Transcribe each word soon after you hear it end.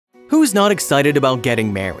Who's not excited about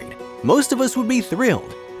getting married? Most of us would be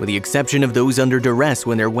thrilled, with the exception of those under duress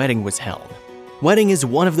when their wedding was held. Wedding is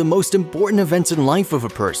one of the most important events in life of a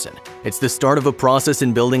person. It's the start of a process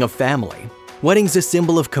in building a family. Wedding's a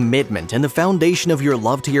symbol of commitment and the foundation of your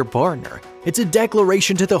love to your partner. It's a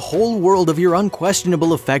declaration to the whole world of your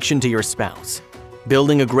unquestionable affection to your spouse.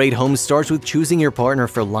 Building a great home starts with choosing your partner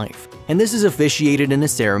for life, and this is officiated in a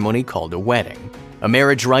ceremony called a wedding. A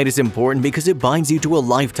marriage rite is important because it binds you to a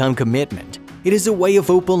lifetime commitment. It is a way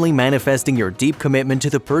of openly manifesting your deep commitment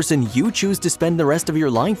to the person you choose to spend the rest of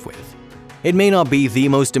your life with. It may not be the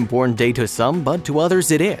most important day to some, but to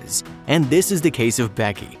others it is. And this is the case of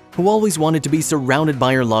Becky, who always wanted to be surrounded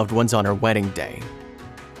by her loved ones on her wedding day.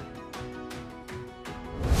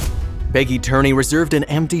 Becky Turney reserved an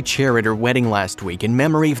empty chair at her wedding last week in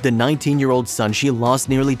memory of the 19-year-old son she lost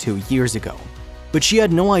nearly 2 years ago. But she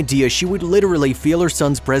had no idea she would literally feel her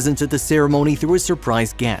son's presence at the ceremony through a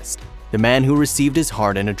surprise guest, the man who received his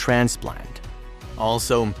heart in a transplant.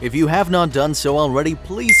 Also, if you have not done so already,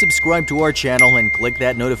 please subscribe to our channel and click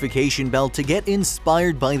that notification bell to get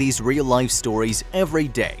inspired by these real-life stories every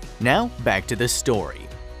day. Now, back to the story.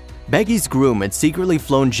 Becky's groom had secretly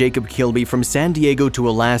flown Jacob Kilby from San Diego to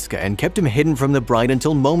Alaska and kept him hidden from the bride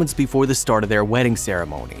until moments before the start of their wedding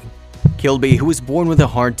ceremony. Kilby, who was born with a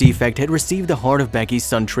heart defect, had received the heart of Becky's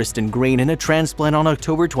son Tristan Green in a transplant on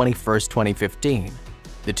October 21, 2015.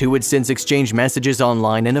 The two had since exchanged messages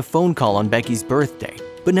online and a phone call on Becky's birthday,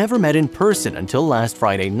 but never met in person until last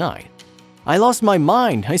Friday night. "I lost my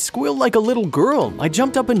mind. I squealed like a little girl. I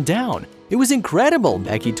jumped up and down. It was incredible,"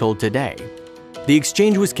 Becky told Today. The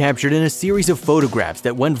exchange was captured in a series of photographs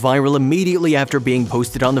that went viral immediately after being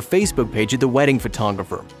posted on the Facebook page of the wedding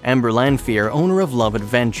photographer, Amber Lanfear, owner of Love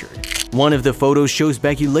Adventure. One of the photos shows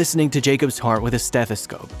Becky listening to Jacob's heart with a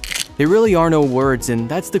stethoscope. "There really are no words, and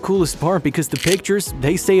that's the coolest part because the pictures,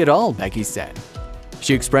 they say it all," Becky said.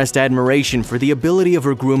 She expressed admiration for the ability of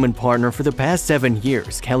her groom and partner for the past 7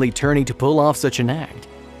 years, Kelly Turney, to pull off such an act.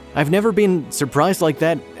 "I've never been surprised like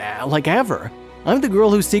that, like ever. I'm the girl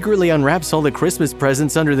who secretly unwraps all the Christmas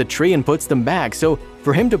presents under the tree and puts them back, so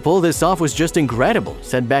for him to pull this off was just incredible,"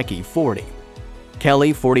 said Becky, 40.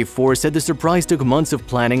 Kelly, 44, said the surprise took months of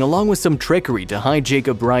planning along with some trickery to hide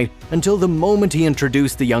Jacob right until the moment he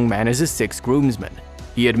introduced the young man as his sixth groomsman.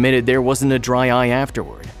 He admitted there wasn't a dry eye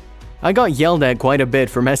afterward. "I got yelled at quite a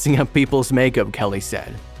bit for messing up people's makeup," Kelly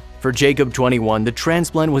said. For Jacob, 21, the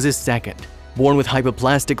transplant was his second. Born with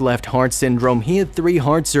hypoplastic left heart syndrome, he had 3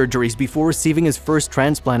 heart surgeries before receiving his first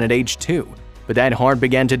transplant at age 2, but that heart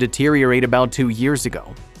began to deteriorate about 2 years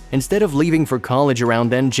ago. Instead of leaving for college around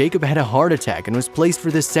then, Jacob had a heart attack and was placed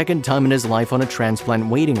for the second time in his life on a transplant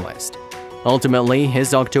waiting list. Ultimately,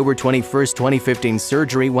 his October 21, 2015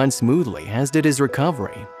 surgery went smoothly, as did his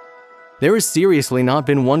recovery. "There has seriously not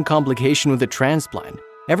been one complication with the transplant.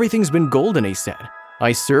 Everything's been golden," he said.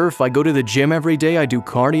 "I surf, I go to the gym every day, I do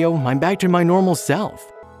cardio, I'm back to my normal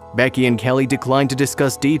self." Becky and Kelly declined to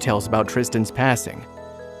discuss details about Tristan's passing.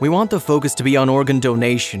 "We want the focus to be on organ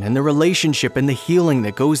donation and the relationship and the healing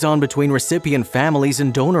that goes on between recipient families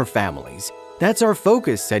and donor families. That's our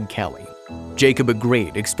focus," said Kelly. Jacob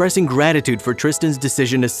agreed, expressing gratitude for Tristan's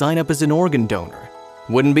decision to sign up as an organ donor.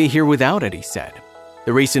 "Wouldn't be here without it," he said.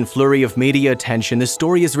 The recent flurry of media attention the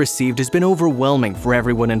story has received has been overwhelming for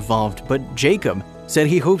everyone involved, but Jacob said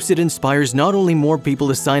he hopes it inspires not only more people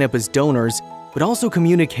to sign up as donors, but also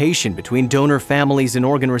communication between donor families and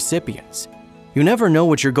organ recipients. "You never know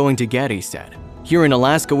what you're going to get," he said. "Here in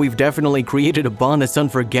Alaska, we've definitely created a bond that's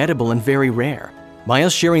unforgettable and very rare. By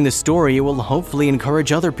us sharing the story, it will hopefully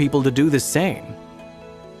encourage other people to do the same."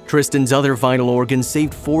 Tristan's other vital organs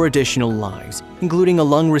saved 4 additional lives, including a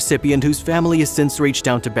lung recipient whose family has since reached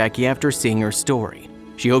out to Becky after seeing her story.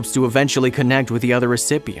 She hopes to eventually connect with the other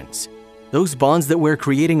recipients. "Those bonds that we're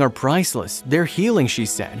creating are priceless. They're healing," she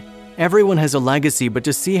said. "Everyone has a legacy, but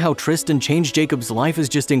to see how Tristan changed Jacob's life is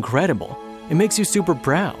just incredible. It makes you super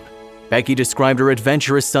proud." Becky described her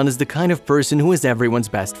adventurous son as the kind of person who is everyone's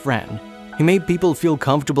best friend. He made people feel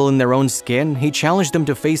comfortable in their own skin, he challenged them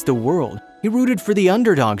to face the world, he rooted for the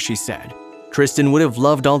underdog, she said. "Tristan would have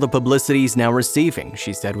loved all the publicity he's now receiving,"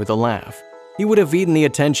 she said with a laugh. "He would have eaten the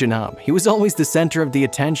attention up. He was always the center of the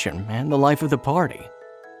attention and the life of the party."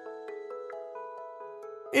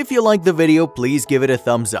 If you liked the video, please give it a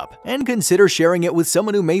thumbs up and consider sharing it with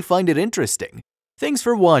someone who may find it interesting. Thanks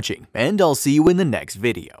for watching, and I'll see you in the next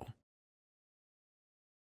video.